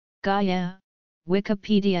Gaia,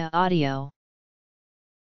 Wikipedia audio.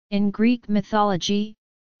 In Greek mythology,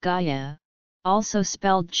 Gaia, also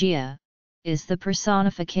spelled Gaia, is the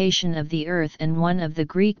personification of the earth and one of the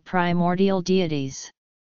Greek primordial deities.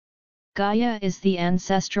 Gaia is the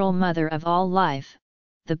ancestral mother of all life,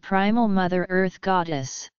 the primal Mother Earth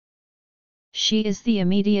goddess. She is the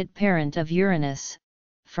immediate parent of Uranus,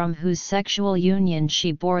 from whose sexual union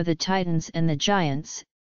she bore the Titans and the Giants,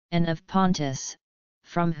 and of Pontus,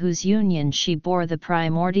 from whose union she bore the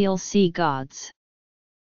primordial sea gods.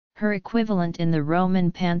 Her equivalent in the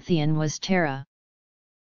Roman pantheon was Terra.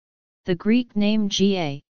 The Greek name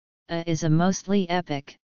Gaia is a mostly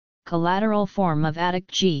epic, collateral form of Attic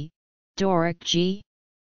G, Doric G,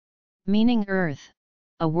 meaning earth,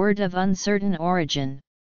 a word of uncertain origin.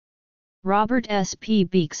 Robert S. P.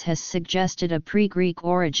 Beeks has suggested a pre-Greek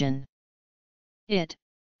origin. It,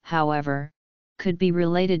 however, could be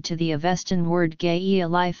related to the Avestan word Gaia,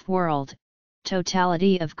 life world,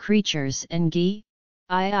 totality of creatures, and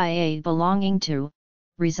Gaia belonging to,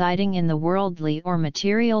 residing in the worldly or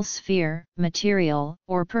material sphere, material,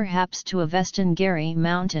 or perhaps to Avestan Gary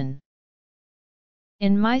mountain.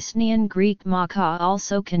 In Mycenaean Greek, Maka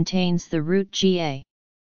also contains the root Ga.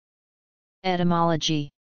 Etymology.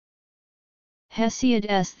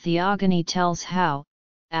 Hesiod's Theogony tells how,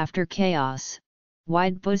 after chaos,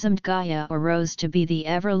 wide-bosomed Gaia arose to be the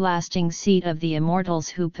everlasting seat of the immortals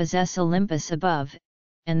who possess Olympus above,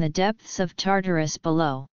 and the depths of Tartarus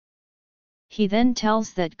below. He then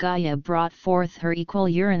tells that Gaia brought forth her equal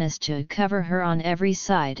Uranus to cover her on every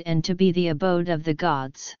side and to be the abode of the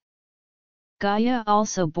gods. Gaia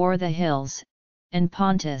also bore the hills, and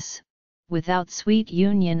Pontus, without sweet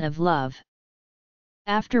union of love.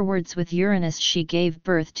 Afterwards with Uranus she gave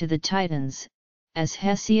birth to the Titans, as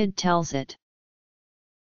Hesiod tells it.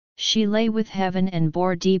 She lay with heaven and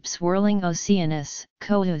bore deep swirling Oceanus,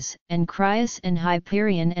 Coeus, and Crius and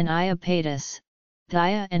Hyperion and Iapetus,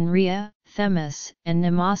 Dia and Rhea, Themis, and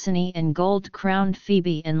Mnemosyne and gold-crowned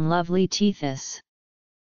Phoebe and lovely Tethys.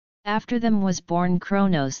 After them was born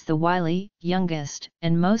Cronos the wily, youngest,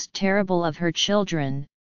 and most terrible of her children,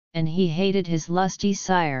 and he hated his lusty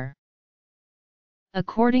sire.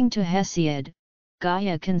 According to Hesiod,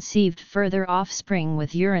 Gaia conceived further offspring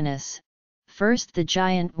with Uranus, first the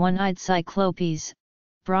giant one-eyed Cyclopes,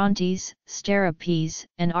 Brontes, Steropes,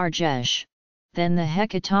 and Argesh, then the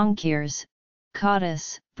Hecatoncheires,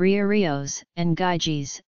 Cottus, Briareos, and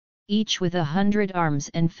Gyges, each with 100 arms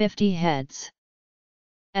and 50 heads.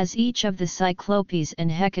 As each of the Cyclopes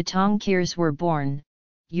and Hecatoncheires were born,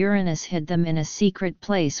 Uranus hid them in a secret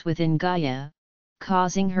place within Gaia,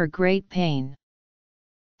 causing her great pain.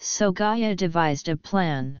 So Gaia devised a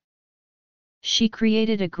plan. She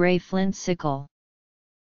created a grey flint sickle.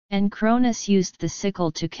 And Cronus used the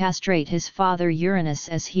sickle to castrate his father Uranus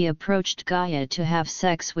as he approached Gaia to have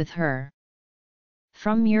sex with her.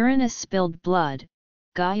 From Uranus' spilled blood,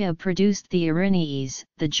 Gaia produced the Erinyes,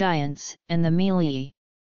 the giants, and the Melee.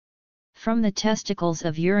 From the testicles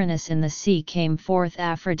of Uranus in the sea came forth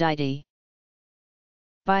Aphrodite.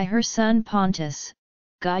 By her son Pontus,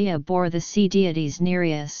 Gaia bore the sea deities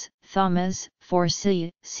Nereus, Thaumas,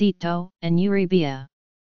 Phorcys, Ceto, and Eurybia.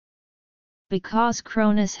 Because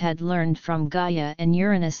Cronus had learned from Gaia and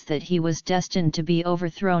Uranus that he was destined to be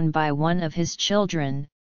overthrown by one of his children,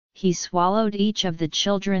 he swallowed each of the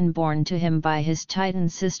children born to him by his Titan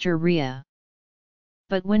sister Rhea.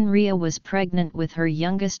 But when Rhea was pregnant with her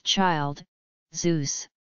youngest child, Zeus,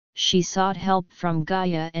 she sought help from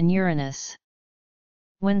Gaia and Uranus.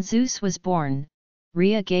 When Zeus was born,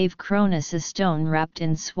 Rhea gave Cronus a stone wrapped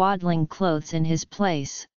in swaddling clothes in his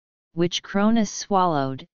place, which Cronus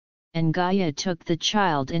swallowed, and Gaia took the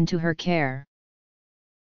child into her care.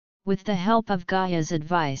 With the help of Gaia's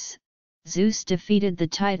advice, Zeus defeated the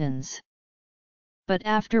Titans. But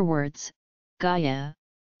afterwards, Gaia,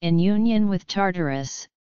 in union with Tartarus,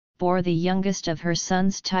 bore the youngest of her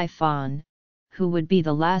sons Typhon, who would be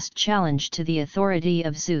the last challenge to the authority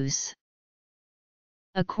of Zeus.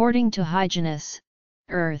 According to Hyginus,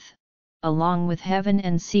 Earth, along with heaven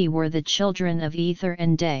and sea were the children of Ether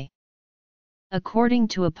and Day. According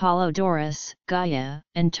to Apollodorus, Gaia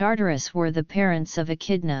and Tartarus were the parents of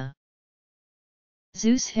Echidna.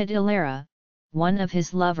 Zeus hid Elara, one of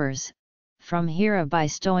his lovers, from Hera by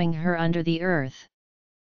stowing her under the earth.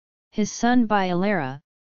 His son by Elara,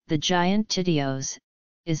 the giant Tityos,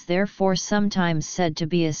 is therefore sometimes said to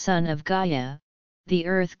be a son of Gaia, the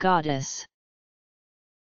earth goddess.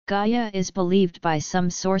 Gaia is believed by some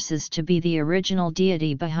sources to be the original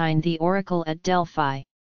deity behind the oracle at Delphi.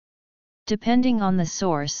 Depending on the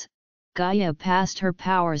source, Gaia passed her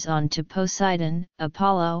powers on to Poseidon,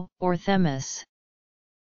 Apollo, or Themis.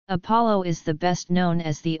 Apollo is the best known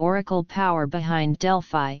as the oracle power behind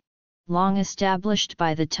Delphi, long established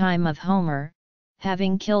by the time of Homer,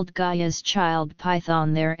 having killed Gaia's child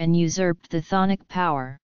Python there and usurped the chthonic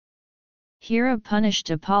power. Hera punished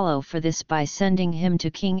Apollo for this by sending him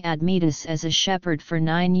to King Admetus as a shepherd for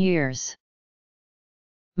 9 years.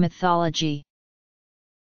 Mythology.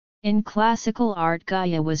 In classical art,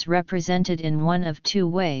 Gaia was represented in one of two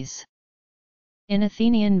ways. In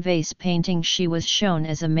Athenian vase painting, she was shown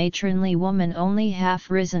as a matronly woman only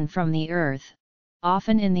half risen from the earth,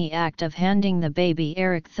 often in the act of handing the baby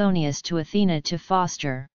Erichthonius to Athena to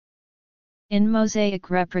foster. In mosaic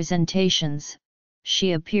representations,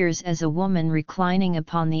 she appears as a woman reclining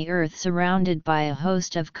upon the earth surrounded by a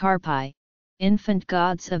host of Carpi, infant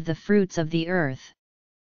gods of the fruits of the earth.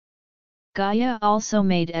 Gaia also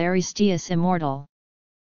made Aristeus immortal.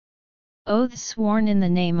 Oaths sworn in the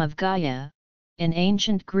name of Gaia, in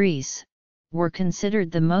ancient Greece, were considered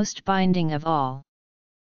the most binding of all.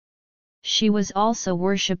 She was also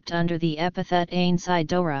worshipped under the epithet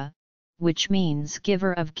Ainsidora, which means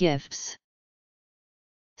giver of gifts.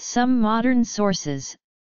 Some modern sources,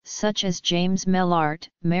 such as James Mellart,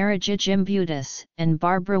 Marriage Imbutus, and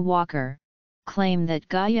Barbara Walker, claim that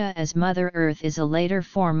Gaia as Mother Earth is a later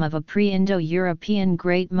form of a pre-Indo-European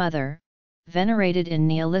Great Mother, venerated in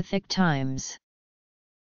Neolithic times.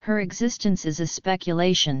 Her existence is a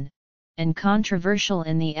speculation, and controversial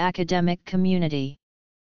in the academic community.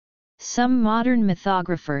 Some modern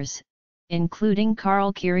mythographers, including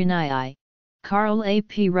Carl Quirinii, Carl A.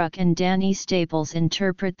 P. Ruck and Danny Staples,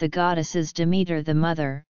 interpret the goddesses Demeter the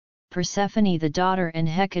mother, Persephone the daughter and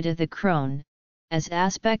Hecate the crone, as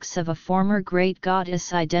aspects of a former great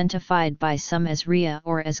goddess identified by some as Rhea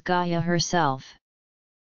or as Gaia herself.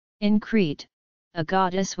 In Crete, a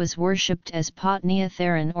goddess was worshipped as Potnia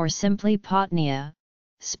Theron or simply Potnia,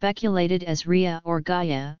 speculated as Rhea or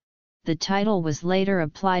Gaia. The title was later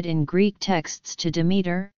applied in Greek texts to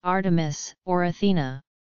Demeter, Artemis, or Athena.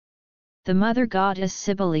 The mother goddess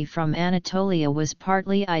Cybele from Anatolia was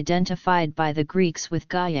partly identified by the Greeks with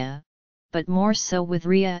Gaia, but more so with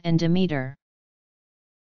Rhea and Demeter.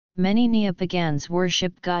 Many Neopagans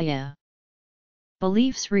worship Gaia.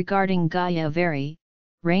 Beliefs regarding Gaia vary,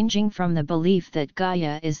 ranging from the belief that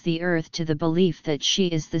Gaia is the earth to the belief that she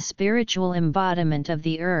is the spiritual embodiment of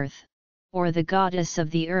the earth, or the goddess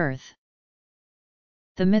of the earth.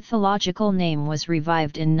 The mythological name was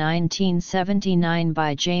revived in 1979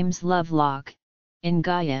 by James Lovelock, in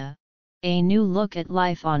Gaia, A New Look at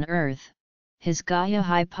Life on Earth. His Gaia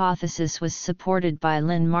hypothesis was supported by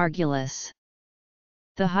Lynn Margulis.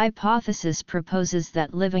 The hypothesis proposes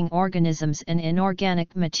that living organisms and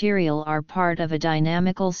inorganic material are part of a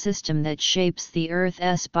dynamical system that shapes the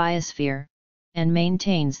Earth's biosphere, and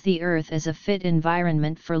maintains the Earth as a fit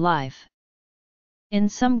environment for life. In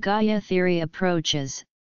some Gaia theory approaches,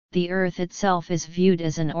 the Earth itself is viewed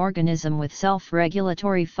as an organism with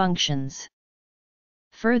self-regulatory functions.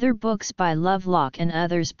 Further books by Lovelock and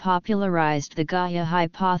others popularized the Gaia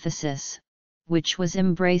hypothesis, which was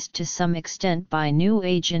embraced to some extent by New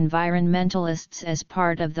Age environmentalists as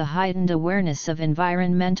part of the heightened awareness of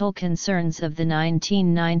environmental concerns of the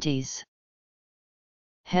 1990s.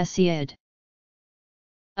 Hesiod.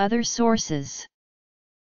 Other sources.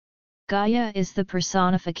 Gaia is the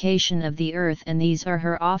personification of the earth, and these are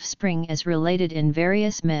her offspring as related in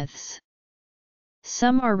various myths.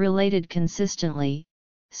 Some are related consistently,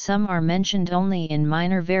 some are mentioned only in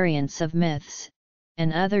minor variants of myths,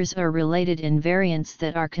 and others are related in variants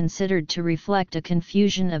that are considered to reflect a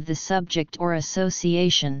confusion of the subject or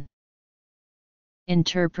association.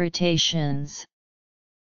 Interpretations.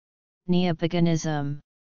 Neopaganism.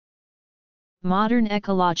 Modern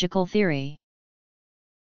ecological theory.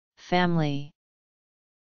 Family.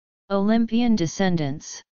 Olympian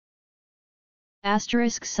descendants.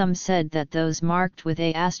 Some said that those marked with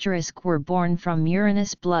A** were born from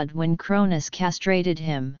Uranus blood when Cronus castrated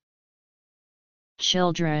him.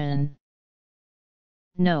 Children.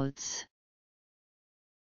 Notes.